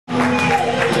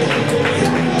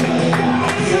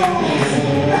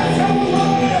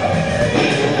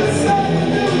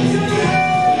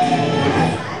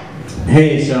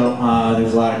Hey, so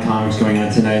there's a lot of comics going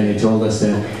on tonight, and they told us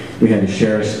that we had to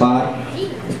share a spot.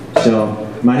 So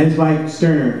my name's Mike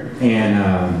Sterner, and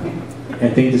I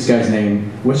think this guy's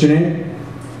name. What's your name?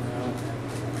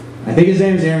 I think his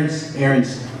name is Aaron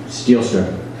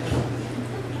Stielstra.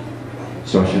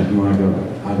 So you want to go?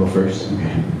 I'll go first.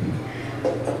 Okay.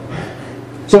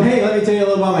 So hey, let me tell you a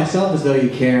little about myself, as though you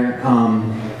care.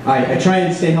 I try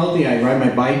and stay healthy. I ride my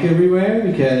bike everywhere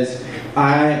because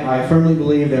I firmly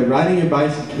believe that riding a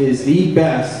bicycle is the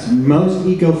best, most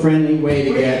eco-friendly way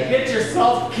to get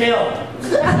yourself killed.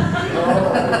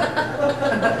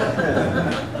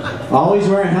 Always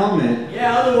wear a helmet.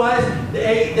 Yeah, otherwise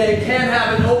they can't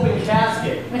have an open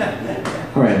casket.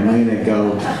 All right, am I gonna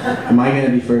go? Am I gonna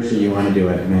be first, or you want to do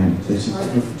it, man? Just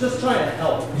trying to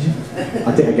help.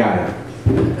 I got it.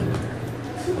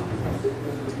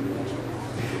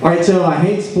 All right, so I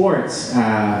hate sports. I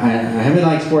haven't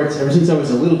liked sports ever since I was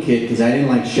a little kid because I didn't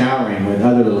like showering with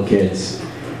other little kids.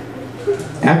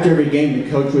 After every game, the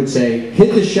coach would say,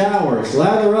 "Hit the shower,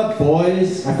 slather up,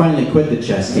 boys." I finally quit the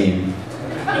chess team.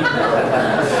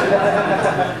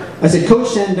 I said, "Coach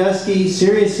Sandusky,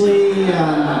 seriously,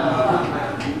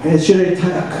 should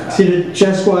a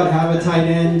chess squad have a tight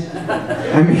end?"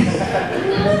 I mean,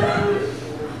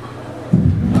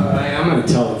 all right, I'm gonna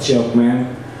tell a joke, man.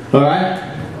 All right.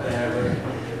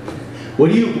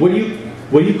 What do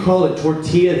you call a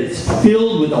tortilla that's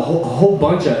filled with a whole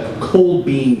bunch of cold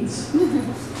beans?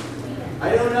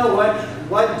 I don't know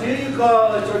what do you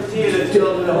call a tortilla that's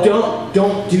filled with a whole?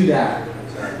 Don't do that.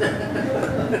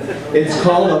 It's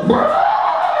called a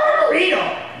burrito.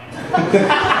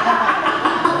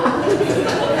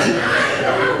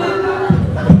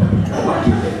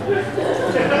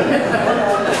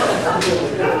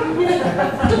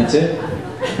 That's it?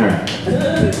 All right.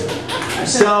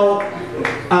 So,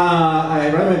 I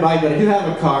ride my bike, but I do have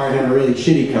a car. I have a really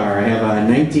shitty car. I have a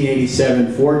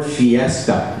 1987 Ford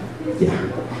Fiesta. Yeah.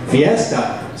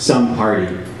 Fiesta, some party.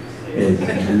 It's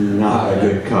not a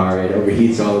good car. It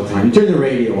overheats all the time. You turn the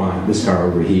radio on, this car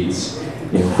overheats.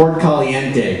 You know, Ford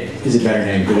Caliente is a better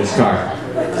name for this car.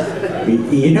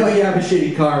 You know you have a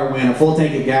shitty car when a full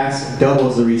tank of gas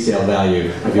doubles the resale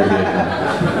value of your vehicle.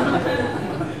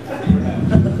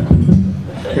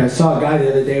 I saw a guy the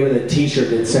other day with a t-shirt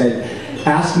that said,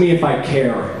 "Ask me if I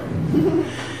care."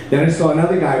 Then I saw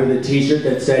another guy with a t-shirt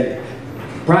that said,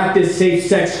 "Practice safe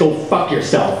sex, go fuck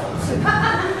yourself."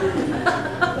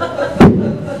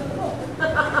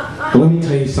 But let me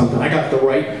tell you something, I got the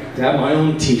right to have my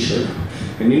own t-shirt.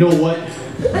 And you know what?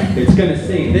 It's gonna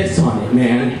say this on it,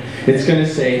 man. It's gonna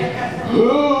say,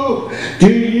 "Who do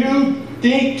you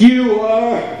think you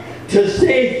are to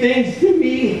say things to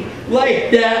me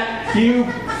like that, you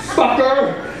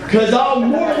fucker? Cause I'll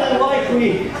more than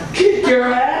likely kick your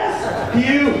ass,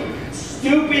 you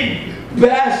stupid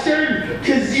bastard,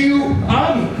 cause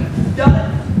I'm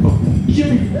done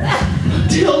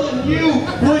telling you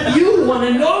what you want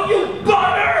to know, you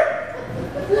butter!"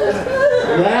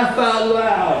 Laugh out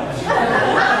loud.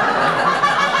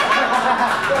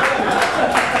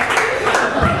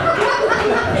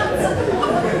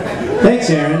 Thanks,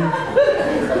 Aaron.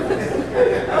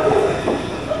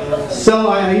 So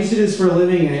I used to do this for a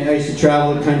living. I used to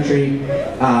travel the country,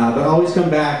 but always come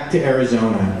back to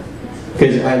Arizona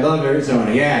because I love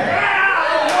Arizona. Yeah.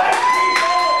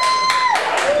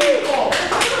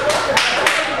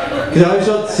 Because I always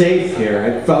felt safe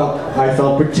here. I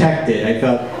felt protected.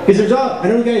 Because I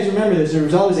don't know if you guys remember this. There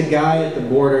was always a guy at the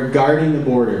border guarding the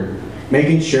border,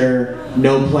 making sure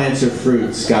no plants or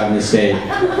fruits got in the state.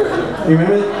 You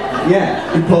remember that?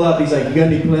 Yeah. He'd pull up. He's like, "You got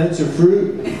any plants or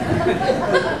fruit?"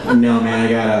 "No, man.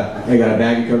 I got a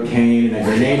bag of cocaine and a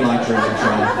grenade launcher in the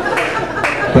trunk,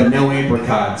 but no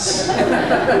apricots."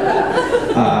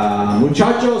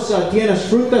 "Muchachos, ¿tienes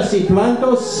frutas y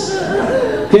plantos?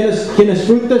 ¿Tienes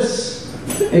frutas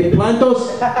y plantos?"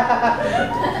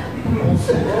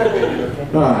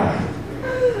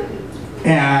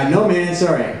 No, man.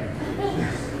 Sorry.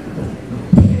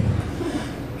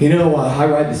 You know, I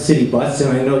ride the city bus,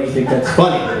 and I know you think that's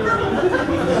funny.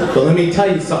 But let me tell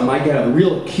you something, I got a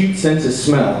real acute sense of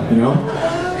smell, you know?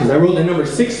 Because I rode the number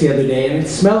 6 the other day, and it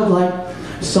smelled like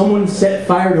someone set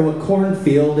fire to a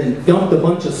cornfield and dumped a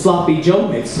bunch of sloppy Joe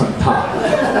mix on top.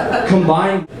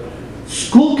 Combined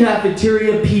school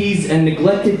cafeteria peas and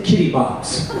neglected kitty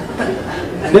box.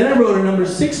 Then I rode a number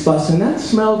 6 bus, and that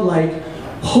smelled like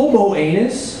hobo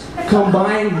anus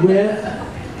combined with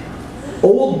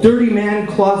old dirty man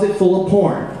closet full of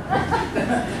porn.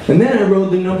 And then I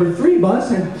rode the number 3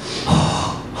 bus and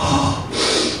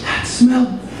that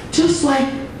smelled just like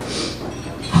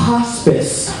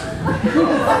hospice.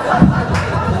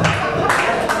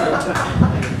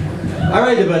 I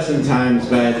ride the bus sometimes,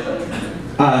 but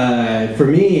for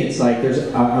me, it's like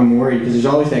I'm worried because there's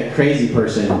always that crazy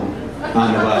person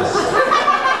on the bus.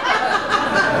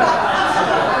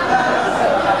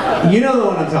 You know the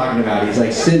one I'm talking about. He's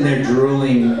like sitting there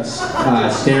drooling,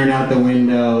 staring out the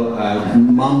window,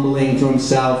 mumbling to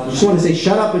himself. You just want to say,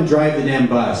 shut up and drive the damn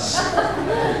bus.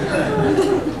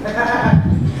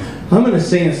 I'm going to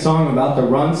sing a song about the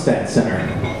Ronstadt Center.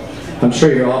 I'm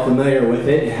sure you're all familiar with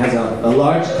it. It has a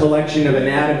large collection of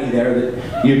anatomy there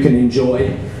that you can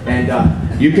enjoy.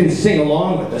 And you can sing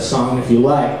along with the song if you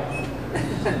like.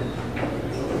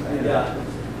 And,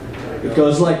 it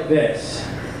goes like this.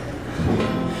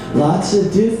 Lots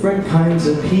of different kinds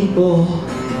of people.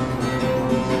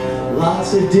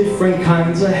 Lots of different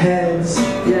kinds of heads.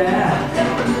 Yeah.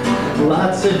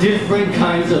 Lots of different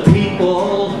kinds of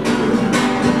people.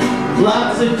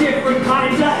 Lots of different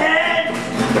kinds of heads.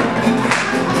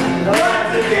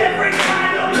 Lots of different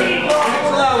kinds of people. Thanks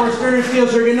a lot. We're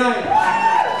Stielstra. Good night.